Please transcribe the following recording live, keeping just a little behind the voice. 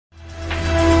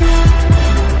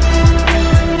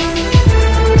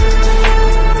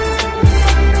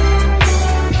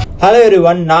Hello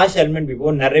everyone, நான் ஷர்மின்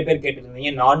பிபோ. நிறைய பேர்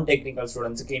கேட்டிருந்தீங்க நான் டெக்னிக்கல்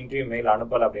ஸ்டூடெண்ட்ஸ்க்கு இன்டர்வியூ மெயில்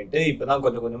அனுப்பல அப்படின்ட்டு. இப்பதான்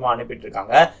கொஞ்சமா அனுப்பிட்டு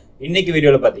இருக்காங்க. இன்னைக்கு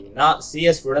வீடியோல பாத்தீங்கன்னா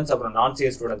சிஎஸ் ஸ்டூடெண்ட்ஸ் அப்புறம் நான்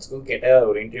சிஎஸ் ஸ்டூடெண்ட்ஸ்க்கும் கேட்ட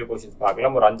ஒரு இன்டர்வியூ கொஸ்டின்ஸ்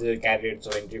பார்க்கலாம். ஒரு 5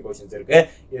 கேண்டிடேட்ஸோட இன்டர்வியூ கொஸ்டின்ஸ் இருக்கு.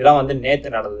 இதெல்லாம் வந்து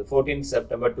நேற்று நடந்தது 14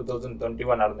 செப்டம்பர்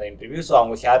 2021 நடந்த இன்டர்வியூ. ஸோ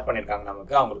அவங்க ஷேர் பண்ணியிருக்காங்க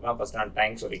நமக்கு. அவங்களுக்குலாம் ஃபர்ஸ்ட் நான்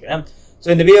தேங்க்ஸ் சொல்லிக்கிறேன். ஸோ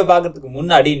இந்த வீடியோ பார்க்கறதுக்கு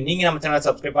முன்னாடி நீங்க நம்ம சேனல்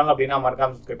சப்ஸ்கிரைப் பண்ணலாம் அப்படின்னா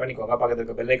மறக்காம சப்ஸ்கிரைப் பண்ணிக்கோங்க.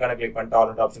 பக்கத்துக்கு பெல் ஐகானை கிளிக் பண்ணிட்டு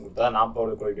ஆல் ஆப்ஷன் கொடுத்தா நான்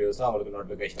போடுற வீடியோஸ் உங்களுக்கு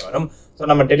நோட்டிஃபிகேஷன் வரும். ஸோ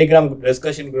நம்ம டெலிகிராம்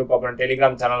டிஸ்கஷன் குரூப் அப்புறம்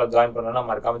டெலிகிராம் சேனல்ல ஜாயின் பண்ணணும்னா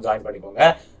மறக்காம ஜாயின் பண்ணிக்கோங்க.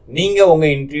 நீங்க உங்க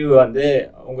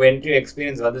இன்டர்வியூ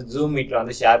எக்ஸ்பீரியன்ஸ் வந்து ஜூம் மீட்ல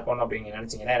வந்து ஷேர் பண்ணணும் அப்படின்னு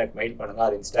நினைச்சீங்கன்னா எனக்கு மெயில் பண்ணுங்க.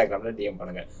 அது இன்ஸ்டாகிராம்ல டிஎம்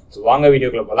பண்ணுங்க. ஸோ வாங்க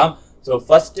வீடியோக்குள்ள போகலாம். ஸோ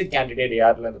ஃபர்ஸ்ட் கேண்டிடேட்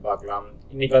யார்ல இருந்து பார்க்கலாம்.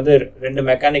 இன்னைக்கு வந்து 2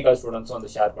 மெக்கானிக்கல் ஸ்டூடெண்ட்ஸும்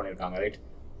வந்து ஷேர் பண்ணியிருக்காங்க. Right,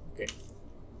 okay.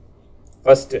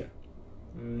 ஃபர்ஸ்ட்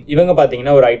இவங்க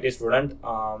பார்த்தீங்கன்னா ஒரு ஐடி ஸ்டூடெண்ட்.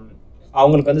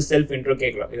 அவங்களுக்கு வந்து செல்ஃப் இன்ட்ரோ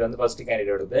கேட்கலாம். இது வந்து ஃபர்ஸ்ட்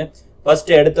கேண்டிடேட்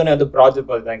எடுத்து எடுத்தோன்னே வந்து ப்ராஜெக்ட்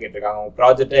பற்றி தான் கேட்டிருக்காங்க. அவங்க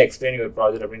ப்ராஜெக்ட்டை எக்ஸ்பிளைன் யுவர்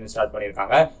ப்ராஜெக்ட் அப்படின்னு ஸ்டார்ட்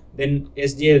பண்ணியிருக்காங்க. தென்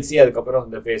எஸ்டிஎல்சி, அதுக்கப்புறம்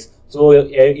இந்த ஃபேஸ். ஸோ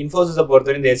இன்ஃபோசிஸை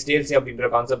பொறுத்தவரை இந்த எஸ்டிஎல்சி அப்படின்ற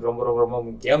கான்செப்ட் ரொம்ப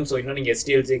முக்கியம். ஸோ இன்னும் நீங்கள்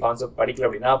எஸ்டிஎல்சி கான்செப்ட் படிக்கல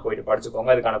அப்படின்னா போயிட்டு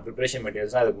படிச்சுக்கோங்க. அதுக்கான ப்ரிப்பரேஷன்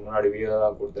மெட்டீரியல்ஸ் தான் அதுக்கு முன்னாடி வீடியோ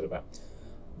தான் கொடுத்துருப்பேன்.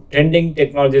 Trending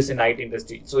technologies in IT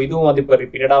industry. So இதுவும் வந்து இப்போ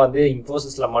ரிப்பீட்டடாக வந்து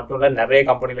இன்ஃபோசிஸ்ல மட்டும் இல்லை நிறைய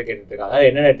கம்பெனியில் கேட்டுட்டு இருக்காங்க.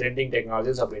 என்னென்ன ட்ரெண்டிங்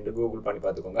டெக்னாலஜிஸ் அப்படின்ட்டு கூகுள் பண்ணி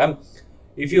பார்த்துக்கோங்க.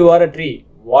 If you are a tree,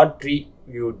 what tree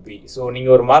you would be. So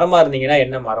நீங்கள் ஒரு மரமா இருந்தீங்கன்னா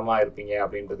என்ன மரமா இருப்பீங்க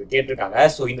அப்படின்றது கேட்டிருக்காங்க.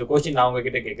 ஸோ இந்த கொஸ்டின் நான்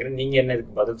உங்ககிட்ட கேட்குறேன். நீங்கள் என்ன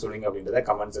இதுக்கு பதில் சொல்லுங்க அப்படின்றத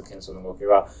கமெண்ட் செக்ஷன் சொல்லுங்க.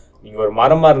 ஓகேவா? நீங்கள் ஒரு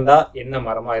மரமா இருந்தால் என்ன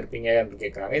மரமா இருப்பீங்க அப்படின்னு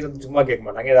கேட்குறாங்க. இது சும்மா கேட்க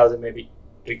மாட்டாங்க, ஏதாவது மேபி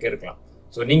ட்ரிக் இருக்கலாம்.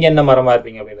 ஸோ நீங்கள் என்ன மரமா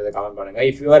இருப்பீங்க அப்படின்றத கமெண்ட் பண்ணுங்க.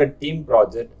 If you are a team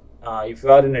project, if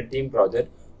you are in a team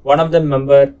project, one of the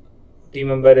team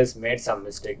member has made some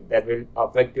mistake that will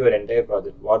affect your entire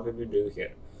project. What will you do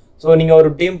here? So நீங்கள் ஒரு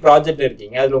team project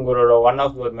இருக்கீங்க. அதில் உங்களோட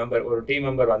ஒரு team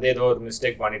member வந்து ஏதோ ஒரு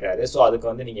mistake பண்ணிட்டாரு. ஸோ அதுக்கு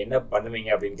வந்து நீங்கள் என்ன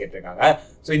பண்ணுவீங்க அப்படின்னு கேட்டிருக்காங்க.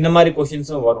 ஸோ இந்த மாதிரி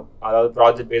கொஸ்டின்ஸும் வரும். அதாவது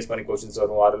ப்ராஜெக்ட் பேஸ் பண்ணி கொஸ்டின்ஸ்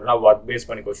வரும், இல்லைனா ஒர்க் பேஸ்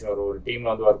பண்ணி கொஸ்டின் வரும். ஒரு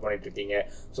டீமில் வந்து ஒர்க் பண்ணிட்டு இருக்கீங்க,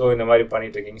 ஸோ இந்த மாதிரி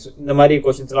பண்ணிட்டு இருக்கீங்க. ஸோ இந்த மாதிரி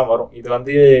கொஸ்டின்ஸ்லாம் வரும். இது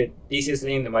வந்து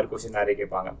டிசிஎஸ்லையும் இந்த மாதிரி கொஸ்டின் நிறைய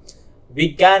கேட்பாங்க. We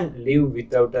can live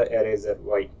without a eraser.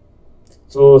 Why?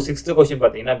 So 6th question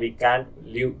பார்த்தீங்கன்னா we can't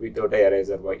live without a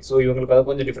eraser. Why? So இவங்களுக்கு வந்து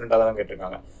கொஞ்சம் டிஃப்ரெண்டாக தான்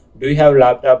கேட்டிருக்காங்க. Do you have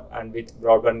laptop and with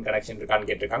broadband connection இருக்கான்னு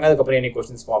கேட்டிருக்காங்க. அதுக்கப்புறம் any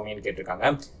questions for me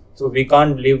கேட்டிருக்காங்க. So we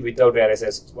can't live without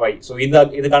erasers. Why? So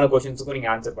இதுக்கான கொஸ்டின்ஸுக்கும்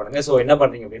நீங்கள் ஆன்சர் பண்ணுங்க. ஸோ என்ன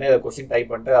பண்ணுறீங்க அப்படின்னா இதை கொஸ்டின்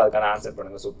டைப் பண்ணிட்டு அதுக்கான ஆன்சர்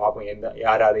பண்ணுங்க. ஸோ பார்ப்போம்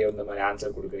யார் இந்த மாதிரி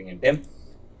ஆன்சர் கொடுக்குறீங்கன்ட்டு.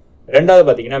 ரெண்டாவது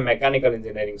பார்த்தீங்கன்னா மெக்கானிக்கல்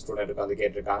இன்ஜினியரிங் ஸ்டூடெண்ட்டுக்கு வந்து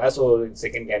கேட்டிருக்காங்க. ஸோ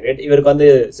செகண்ட் கேண்டிடேட் இவருக்கு வந்து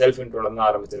செல்ஃப் இன்ட்ரோல தான்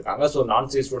ஆரம்பிச்சிருக்காங்க. ஸோ நான்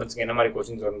சி ஸ்டூடெண்ட்ஸ்க்கு என்ன மாதிரி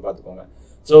கொஸ்டின்ஸ் வரும்னு பார்த்துக்கோங்க.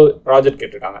 ஸோ ப்ராஜெக்ட்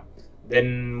கேட்டிருக்காங்க.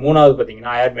 தென் மூணாவது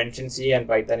பார்த்தீங்கன்னா ஐ had mention C and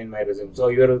Python in my resume. So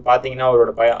இவர் பார்த்தீங்கன்னா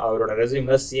அவரோட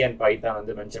ரெஸ்யூம்ல சி அண்ட் பைத்தான்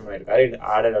வந்து மென்ஷன் பண்ணியிருக்காரு. இது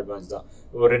ஆடட் அட்வான்ஸ் தான்.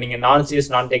 ஒரு நீங்கள் நான்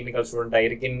சிஎஸ் நான் டெக்னிக்கல் ஸ்டூடெண்ட்டாக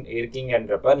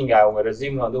இருக்கீங்கன்றப்ப நீங்கள் அவங்க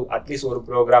ரெஸ்யூம்ல வந்து அட்லீஸ்ட் ஒரு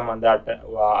ப்ரோக்ராம் வந்து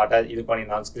இது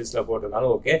பண்ணியிருந்தாலும் ஸ்கில்ஸில்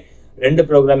போட்டிருந்தாலும் ஓகே. 2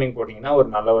 ப்ரோக்ராமிங் போட்டிங்கன்னா ஒரு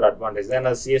நல்ல ஒரு அட்வான்டேஜ் தான்.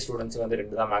 ஏன்னா சிஎஸ் ஸ்டூடெண்ட்ஸ் வந்து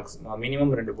 2 தான்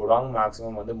மினிமம் 2 போடுவாங்க,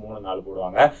 மேக்ஸிமம் வந்து 3-4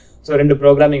 போடுவாங்க. ஸோ 2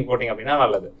 ப்ரோக்ராமிங் போட்டிங்க அப்படின்னா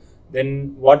நல்லது. Then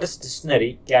what is dictionary,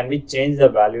 can we change the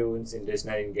values இன்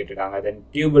டிக்ஷனரின்னு கேட்டிருக்காங்க. தென்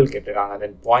டியூபிள் கேட்டிருக்காங்க.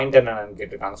 தென் பாயிண்டர் என்னன்னு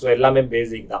கேட்டிருக்காங்க. ஸோ எல்லாமே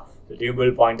பேசிக் தான். டியூபிள்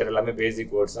பாயிண்டர் எல்லாமே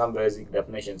பேசிக் வேர்ட்ஸ் தான், பேசிக்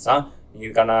டெஃபினேஷன்ஸ் தான்.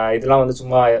 இதுக்கான இதெல்லாம் வந்து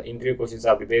சும்மா இன்டர்வியூ கொஸ்டின்ஸ்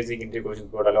அப்படி பேசிக் இன்டர்வியூ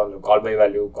கொஸ்டின்ஸ் போட்டாலும் வந்து கால் by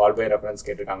value, call by reference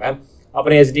கேட்டிருக்காங்க.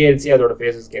 அப்புறம் எஸ்டிஎல்சி அதோட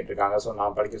ஃபேஸஸ் கேட்டிருக்காங்க. ஸோ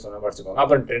நான் படிச்சுக்கோங்க.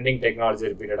 அப்புறம் ட்ரெண்டிங் டெக்னாலஜி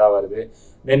ரிப்பீட்டடாக வருது.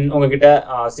 தென் உங்ககிட்ட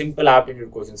சிம்பிள்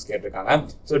ஆப்டிடியூட் கொஸ்டின்ஸ் கேட்டிருக்காங்க.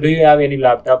 So two you have any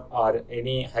laptop or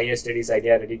any higher studies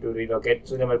idea ready to relocate.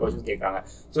 So இந்த மாதிரி கொஸ்டின்ஸ் கேட்குறாங்க.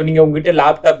 ஸோ நீங்கள் உங்ககிட்ட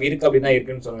லேப்டாப் இருக்கு அப்படின்னா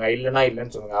இருக்குன்னு சொல்லுங்க,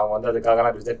 இல்லைன்னு சொல்லுங்க. அவங்க வந்து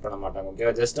அதுக்காகலாம் ரிஜெக்ட் பண்ண மாட்டாங்க.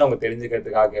 ஓகேவா? ஜஸ்ட் அவங்க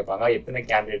தெரிஞ்சுக்கிறதுக்காக கேட்பாங்க எத்தனை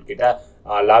கேண்டிடேட் கிட்ட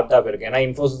லேப்டாப் இருக்கு. ஏன்னா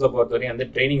இன்ஃபோசிஸை பொறுத்தவரையும் வந்து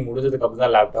ட்ரைனிங் முடிஞ்சதுக்கு அப்புறம்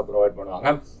தான் லேப்டாப் ப்ரொவைட்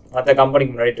பண்ணுவாங்க. மற்ற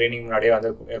கம்பெனிக்கு முன்னாடி ட்ரைனிங் முன்னாடியே வந்து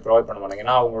ப்ரொவைட் பண்ண மாட்டாங்க.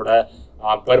 ஏன்னா அவங்களோட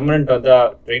பெர்மனன்ட் வந்து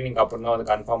ட்ரைனிங் அப்புறம் தான் வந்து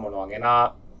கன்ஃபார்ம் பண்ணுவாங்க. ஏன்னா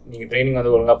நீங்கள் ட்ரைனிங்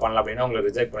வந்து ஒழுங்காக பண்ணல அப்படின்னா உங்களை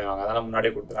ரிஜெக்ட் பண்ணுவாங்க. அதனால்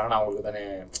முன்னாடியே கொடுத்துட்டாங்கன்னா அவங்களுக்கு தானே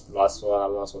லாஸ்.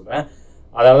 அதனால தான் சொல்கிறேன்.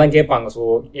 அதனால தான் கேட்பாங்க. ஸோ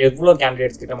எவ்வளோ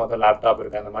கேண்டிடேட்ஸ் கிட்ட மொத்தம் லேப்டாப்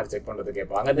இருக்குது அந்த மாதிரி செக் பண்ணுறது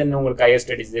கேட்பாங்க. தென் உங்களுக்கு ஹையர்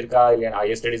ஸ்டடிஸ் இருக்கா இல்லையா?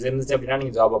 ஹையர் ஸ்டடிஸ் இருந்துச்சு அப்படின்னா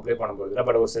நீங்கள் ஜாப் அப்ளை பண்ண போகிறது இல்லை.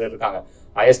 பட் ஒரு சிலர் இருக்காங்க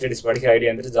ஹையர் ஸ்டடிஸ் படிக்கிற ஐடியா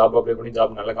இருந்துட்டு ஜாப் அப்ளை பண்ணி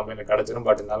ஜாப் நல்ல கம்பெனியில் கிடச்சிரும்.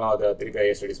 பட் இருந்தாலும் அது திருப்பி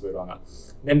ஹையர் ஸ்டடிஸ் போயிடுவாங்க.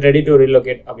 தென் ரெடி டு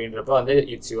ரீலோகேட் அப்படின்றப்ப வந்து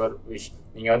இட்ஸ் யுவர் விஷ்.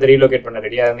 நீங்கள் வந்து ரீலோகேட் பண்ண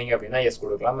ரெடியாக இருந்தீங்க அப்படின்னா எஸ்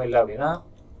கொடுக்கலாம். இல்லை அப்படின்னா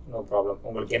நோ ப்ராப்ளம்.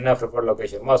 உங்களுக்கு என்ன ப்ரிஃபர்ட்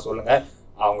லொக்கேஷனுமோ சொல்லுங்கள்.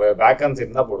 அவங்க வேக்கன்சி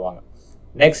இருந்தால் போடுவாங்க.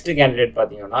 நெக்ஸ்ட் கேண்டிடேட்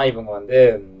பார்த்தீங்கன்னா இவங்க வந்து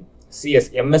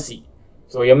CS MSc.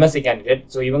 So MSc candidate.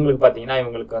 So இவங்களுக்கு பார்த்தீங்கன்னா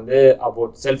இவங்களுக்கு வந்து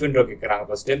அபவுட் செல்ஃப் இன்ட்ரோ கேட்குறாங்க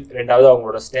ஃபர்ஸ்ட்டு. ரெண்டாவது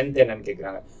அவங்களோட ஸ்ட்ரென்த் என்னன்னு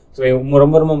கேட்குறாங்க. ஸோ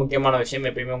ரொம்ப முக்கியமான விஷயம்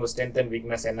எப்பயுமே உங்கள் ஸ்ட்ரென்த் அண்ட்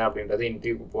வீக்னஸ் என்ன அப்படின்றது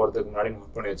இன்டர்வியூக்கு போகிறதுக்கு முன்னாடி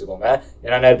நோட் பண்ணி வச்சுக்கோங்க.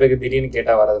 ஏன்னா நிறைய பேருக்கு திடீர்னு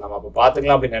கேட்டால் வராது. நம்ம அப்போ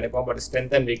பார்த்துக்கலாம் அப்படின்னு நினைப்போம். பட்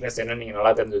ஸ்ட்ரென்த் அண்ட் வீக்னஸ் என்னன்னு நீங்கள்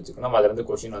நல்லா தெரிஞ்சு வச்சுக்கணும். அதில் இருந்து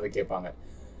கொஸ்டின் வந்து கேட்பாங்க.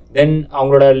 தென்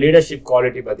அவங்களோட லீடர்ஷிப்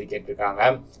குவாலிட்டி பற்றி கேட்டிருக்காங்க.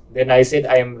 தென் ஐ set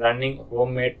I am running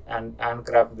homemade and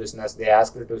craft business. They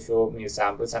asked to show me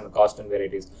samples and cost and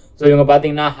varieties. So இவங்க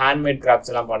பார்த்தீங்கன்னா ஹேண்ட்மேட்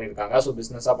கிராஃப்ட்ஸ் எல்லாம் பண்ணியிருக்காங்க. ஸோ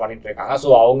பிஸ்னஸாக பண்ணிட்டு இருக்காங்க. ஸோ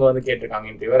அவங்க வந்து கேட்டிருக்காங்க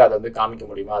இன்டர்வியூவர், அதை வந்து காமிக்க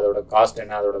முடியுமா, அதோட காஸ்ட்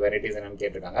என்ன, அதோட வெரைட்டிஸ் என்னன்னு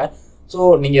கேட்டிருக்காங்க. ஸோ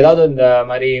நீங்கள் ஏதாவது இந்த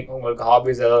மாதிரி உங்களுக்கு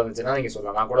ஹாபிஸ் ஏதாவது இருந்துச்சுன்னா நீங்கள்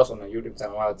சொல்லலாம். நான் கூட சொன்னேன் யூடியூப்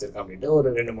சேனலாக வச்சிருக்கேன் அப்படின்ட்டு ஒரு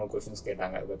 2-3 கொஸ்டின்ஸ்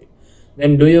கேட்டாங்க அதை பற்றி.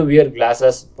 தென் two you wear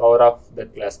classes, power of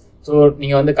that class. So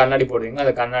நீங்கள் வந்து கண்ணாடி போடுவீங்க,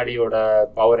 அந்த கண்ணாடியோட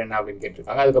பவர் என்ன அப்படின்னு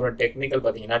கேட்டிருக்காங்க. அதுக்கப்புறம் டெக்னிக்கல்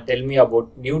பார்த்தீங்கன்னா tell me about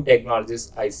new technologies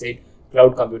I set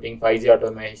cloud computing, 5G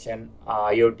automation,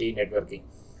 IoT networking.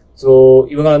 So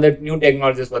இவங்க வந்து நியூ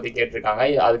டெக்னாலஜிஸ் பற்றி கேட்டிருக்காங்க.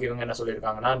 அதுக்கு இவங்க என்ன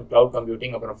சொல்லியிருக்காங்கன்னா கிளவுட்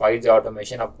கம்ப்யூட்டிங், அப்புறம் 5G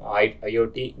ஆட்டோமேஷன்,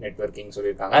 IoT நெட்வொர்க்கிங்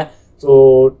சொல்லியிருக்காங்க. ஸோ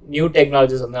நியூ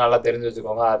டெக்னாலஜிஸ் வந்து நல்லா தெரிஞ்சு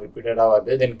வச்சுக்கோங்க, ரிப்பீட்டடாக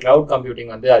வருது. தென் கிளவுட்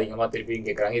கம்ப்யூட்டிங் வந்து அதிகமாக திருப்பியும்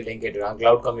கேட்குறாங்க. இதுலையும் கேட்டிருக்காங்க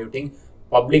cloud computing,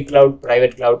 public cloud,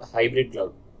 private cloud, hybrid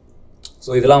cloud.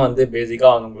 So இதெல்லாம் வந்து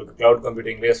பேசிக்காக உங்களுக்கு கிளவுட்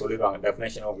கம்ப்யூட்டிங்லேயே சொல்லிடுவாங்க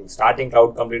டெஃபினேஷன். உங்களுக்கு ஸ்டார்டிங்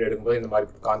கிளவுட் கம்ப்யூட் எடுக்கும்போது இந்த மாதிரி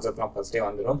கான்செப்ட்லாம் ஃபஸ்ட்டே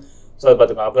வந்துடும். ஸோ அதை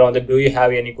பார்த்துக்கலாம். அப்புறம் வந்து two you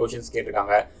have any questions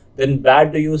கேட்டிருக்காங்க. தென்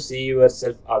வேர் to you see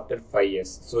yourself after 5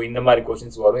 years. So இந்த மாதிரி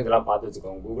கொஷின்ஸ் வரும். இதெல்லாம் பார்த்து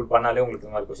வச்சுக்கோங்க. கூகுள் பண்ணாலே உங்களுக்கு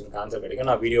இந்த மாதிரி கொஷினுக்கு ஆன்சர் கிடைக்கும்.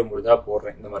 நான் வீடியோ முடிஞ்சா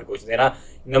போடுறேன் இந்த மாதிரி கொஷின். ஏன்னா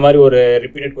இந்த மாதிரி ஒரு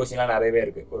ரிப்பீட்டட் கொஷின்லாம் நிறையவே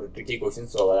இருக்குது, ஒரு ட்ரிக்கி கொஷின்.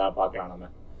 ஸோ அதான் பார்க்கலாம் நம்ம.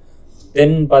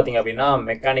 தென் பார்த்தீங்க அப்படின்னா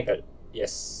mechanical.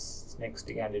 S,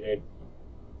 next candidate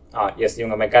S,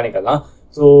 இவங்க மெக்கானிக்கல் தான்.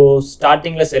 ஸோ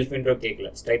ஸ்டார்டிங்கில் செல்ஃப் இன்ட்ரோ கேட்கல,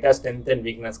 ஸ்ட்ரைட்டாக ஸ்ட்ரென்த் அண்ட்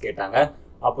வீக்னஸ் கேட்டாங்க.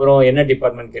 அப்புறம் என்ன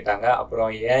டிபார்ட்மெண்ட் கேட்டாங்க. அப்புறம்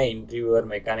ஏன் இன்டர்வியூவர்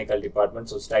மெக்கானிக்கல் டிபார்ட்மெண்ட்.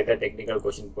 ஸோ ஸ்ட்ரைட்டாக டெக்னிக்கல்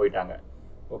கொஷின் போயிட்டாங்க.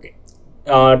 ஓகே,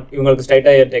 இவங்களுக்கு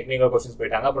ஸ்ட்ரைட்டாக டெக்னிக்கல் கொஷின்ஸ்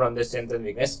போயிட்டாங்க. அப்புறம் வந்து strength and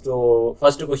weakness. So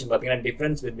first question பார்த்தீங்கன்னா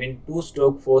difference between 2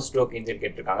 stroke 4 stroke engine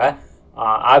கேட்டிருக்காங்க.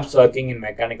 Apps working in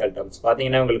mechanical terms.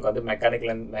 பார்த்தீங்கன்னா உங்களுக்கு வந்து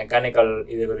மெக்கானிக்கல்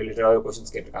இது ரிலேட்டடாக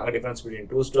கொஷின்ஸ் கேட்டிருக்காங்க. Difference between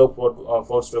 2 stroke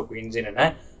 4 stroke engine என்ன,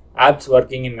 apps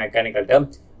working in mechanical term.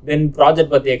 Then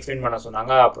project பற்றி எக்ஸ்பிளைன் பண்ண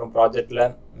சொன்னாங்க. அப்புறம் ப்ராஜெக்டில்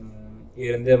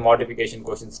இருந்து மாடிஃபிகேஷன்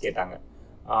கொஷின்ஸ் கேட்டாங்க.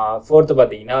 ஃபோர்த்து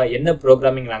பார்த்தீங்கன்னா என்ன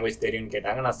ப்ரோக்ராமிங் லாங்குவேஜ் தெரியும்னு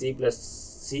கேட்டாங்க. நான்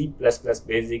C++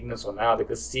 பேசிக்னு சொன்னேன்.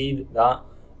 அதுக்கு C தான்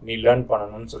நீ லேர்ன்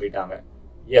பண்ணணும்னு சொல்லிட்டாங்க.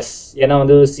 எஸ், ஏன்னா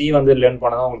வந்து C வந்து லேர்ன்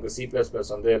பண்ணால் தான் உங்களுக்கு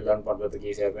C++ வந்து லேர்ன் பண்ணுறதுக்கு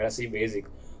ஈஸியாக இருக்கும். ஏன்னா C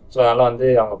பேசிக். ஸோ அதனால் வந்து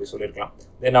அவங்க அப்படி சொல்லியிருக்கலாம்.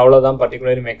 தென் அவ்வளோதான்.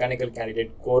 பர்டிகுலர்லி மெக்கானிக்கல் கேண்டிடேட்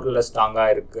கோரில்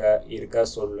ஸ்ட்ராங்காக இருக்க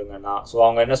சொல்லுங்கண்ணா. ஸோ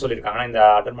அவங்க என்ன சொல்லியிருக்காங்கன்னா இந்த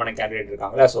அட்டன் பண்ண கேண்டிடேட்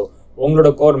இருக்காங்களா, ஸோ உங்களோட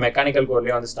கோர் மெக்கானிக்கல்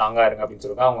கோர்லேயே வந்து ஸ்ட்ராங்காக இருங்க அப்படின்னு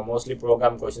சொல்லியிருக்காங்க. அவங்க மோஸ்ட்லி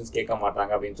ப்ரோக்ராம் கொஷின்ஸ் கேட்க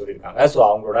மாட்டாங்க அப்படின்னு சொல்லியிருக்காங்க. ஸோ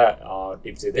அவங்களோட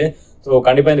டிப்ஸ் இது. ஸோ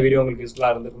கண்டிப்பாக இந்த வீடியோ உங்களுக்கு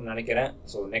யூஸ்ஃபுல்லாக இருந்திருக்குன்னு நினைக்கிறேன்.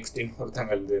 ஸோ நெக்ஸ்ட்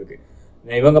இன்னொருத்தங்க இருக்குது.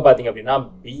 இவங்க பார்த்தீங்க அப்படின்னா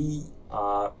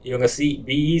இவங்க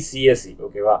BECSC.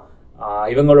 ஓகேவா,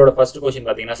 இவங்களோட ஃபர்ஸ்ட் கொஸ்டின்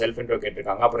பார்த்தீங்கன்னா செல்ஃப் இன்ட்ரோ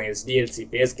கேட்டிருக்காங்க. அப்புறம் SDLC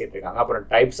பேஸ் கேட்டிருக்காங்க. அப்புறம்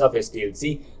types of SDLC.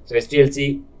 So SDLC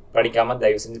படிக்காமல்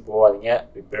தயவு செஞ்சு போகாதீங்க.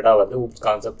 ரிப்பீட்டடாக வந்து ஊப்ஸ்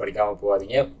கான்செப்ட் படிக்காமல்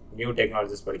போகாதீங்க. நியூ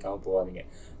டெக்னாலஜிஸ் படிக்காமல் போகாதீங்க.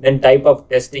 தென் டைப் ஆஃப்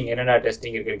டெஸ்டிங், என்னென்ன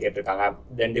டெஸ்டிங் இருக்குன்னு கேட்டிருக்காங்க.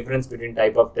 தென் difference between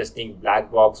type of testing, black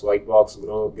box, white box,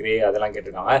 grey அதெல்லாம்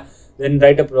கேட்டிருக்காங்க. தென்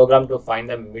right a program to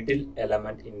find the middle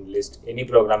element in list, any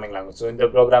programming language. So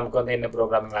இந்த ப்ரோக்ராமுக்கு வந்து என்ன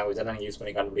ப்ரோக்ராமிங் லாங்குவேஜ் தான் யூஸ்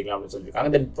பண்ணி கண்டுபிடிக்கலாம் அப்படின்னு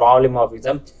சொல்லியிருக்காங்க. தென்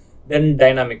பாலிமார்ஃபிசம், தென்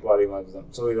டைனாமிக் பாலிமார்ஃபிசம்.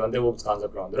 ஸோ இது வந்து ஊப்ஸ்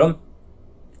கான்செப்டில் வந்துடும்.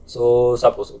 ஸோ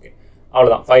சப்போஸ் ஓகே,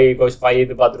 அவ்வளோதான். 5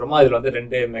 இது பார்த்துட்டோமா. இதில் வந்து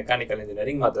 2 மெக்கானிக்கல்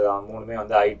இன்ஜினியரிங், மற்ற 3மே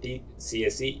வந்து IT,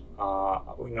 CSC,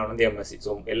 இன்னொன்று வந்து MSc.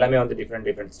 ஸோ எல்லாமே வந்து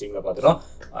டிஃப்ரெண்ட் ஸ்ட்ரீமில் பார்த்துட்டோம்.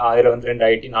 அதில் வந்து 2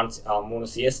 IT, 3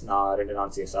 CS, 2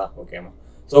 நான் CS. ஓகேமா.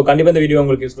 ஸோ கண்டிப்பாக இந்த வீடியோ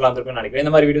உங்களுக்கு யூஸ்ஃபுல்லாக இருந்திருக்குன்னு நினைக்கிறேன்.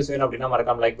 இந்த மாதிரி வீடியோஸ் வேணும் அப்படின்னா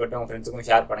மறக்காம லைக் பண்ணிட்டு உங்கள் ஃப்ரெண்ட்ஸுக்கும்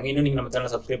ஷேர் பண்ணுங்கள். இன்னும் நீங்கள் நம்ம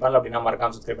சேனல் சப்ஸ்கிரைப் பண்ணல அப்படின்னா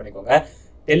மறக்காம சப்ஸ்கிரைப் பண்ணிக்கோங்க.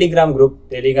 டெலிகிராம்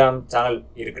சேனல்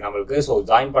இருக்குது நம்மளுக்கு. ஸோ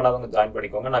ஜாயின் பண்ணாதவங்க ஜாயின்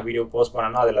பண்ணிக்கோங்க. நான் வீடியோ போஸ்ட்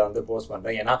பண்ணேன்னா அதில் வந்து போஸ்ட்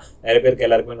பண்ணுறேன். ஏன்னா நிறைய பேருக்கு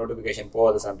எல்லாருக்குமே நோட்டிஃபிகேஷன்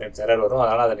போகாது, சம்டைம்ஸ் எரர் வரும்.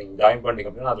 அதனால் அதை நீங்கள் ஜாயின் பண்ணிங்க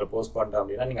அப்படின்னா அதில் போஸ்ட் பண்ணுறேன்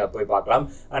அப்படின்னா நீங்கள் போய் பார்க்கலாம்.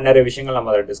 நிறைய விஷயங்கள்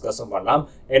நம்ம அதை டிஸ்கஸும் பண்ணலாம்.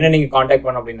 என்ன நீங்கள் காண்டாக்ட்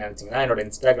பண்ண அப்படின்னு நினச்சிங்கன்னா என்னோட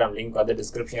இன்ஸ்டாகிராம் லிங்க் வந்து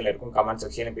டிஸ்கிரிப்ஷனில் இருக்கும், கமெண்ட்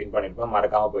செக்ஷனில் பின் பண்ணியிருப்போம்.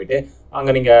 மறக்காமல் போயிட்டு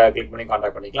அங்கே நீங்கள் கிளிக் பண்ணி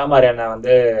காண்டாக்ட் பண்ணிக்கலாம். மாதிரி என்ன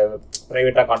வந்து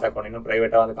ப்ரைவேட்டாக காண்டாக்ட் பண்ணணும்,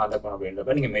 ப்ரைவேட்டாக வந்து காண்டாக்ட் பண்ணணும்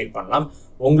அப்படின்றப்ப நீங்கள் மெயில் பண்ணலாம்.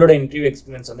 உங்களோட இன்டர்வியூ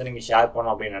எக்ஸ்பீரியன்ஸ் வந்து நீங்கள் ஷேர்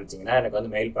பண்ணணும் அப்படின்னு நினச்சிங்கன்னா எனக்கு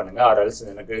வந்து மெயில் பண்ணுங்கள். ஆர்எல்ஸ்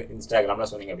எனக்கு இன்ஸ்டாகிராமில்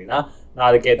சொன்னீங்க அப்படின்னா நான்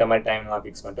அதுக்கேற்ற மாதிரி டைம் நான்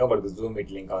ஃபிக்ஸ் பண்ணிட்டு உங்களுக்கு ஜூம் மீட்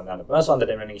லிங்க் வந்து அனுப்புவேன். ஸோ அந்த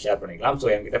டைமில் நீங்கள் ஷேர் பண்ணிக்கலாம். ஸோ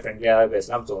என்கிட்ட ஃப்ரெண்ட்லியாக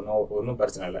பேசலாம். ஸோ ஒன்றும்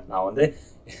பிரச்சனை இல்லை. நான் வந்து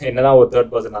என்னதான் ஒரு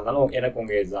தேர்ட் பர்சன் இருந்தாலும் எனக்கு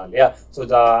உங்கள் ஏஜ் தான் இல்லையா. ஸோ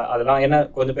அதெல்லாம் என்ன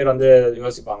கொஞ்சம் பேர் வந்து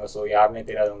யோசிப்பாங்க. ஸோ யாருன்னே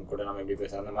தெரியாதவங்க கூட நம்ம எப்படி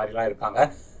பேசுகிறோம் அந்த மாதிரிலாம் இருக்காங்க.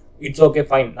 It's okay,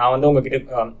 fine. நான் வந்து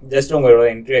உங்ககிட்ட ஜஸ்ட்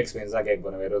உங்களோட இன்டர்வியூ எக்ஸ்பீரியன்ஸ் தான் கேட்க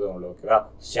போகிறேன், வேறு எதுவும் உங்களுக்கு ஓகேவா.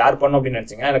 ஷேர் பண்ணணும் அப்படின்னு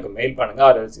நினச்சிங்கன்னா எனக்கு மெயில் பண்ணுங்கள்,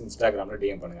 ஆர் இன்ஸ்டாகிராமில்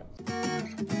DM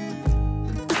பண்ணுங்கள்.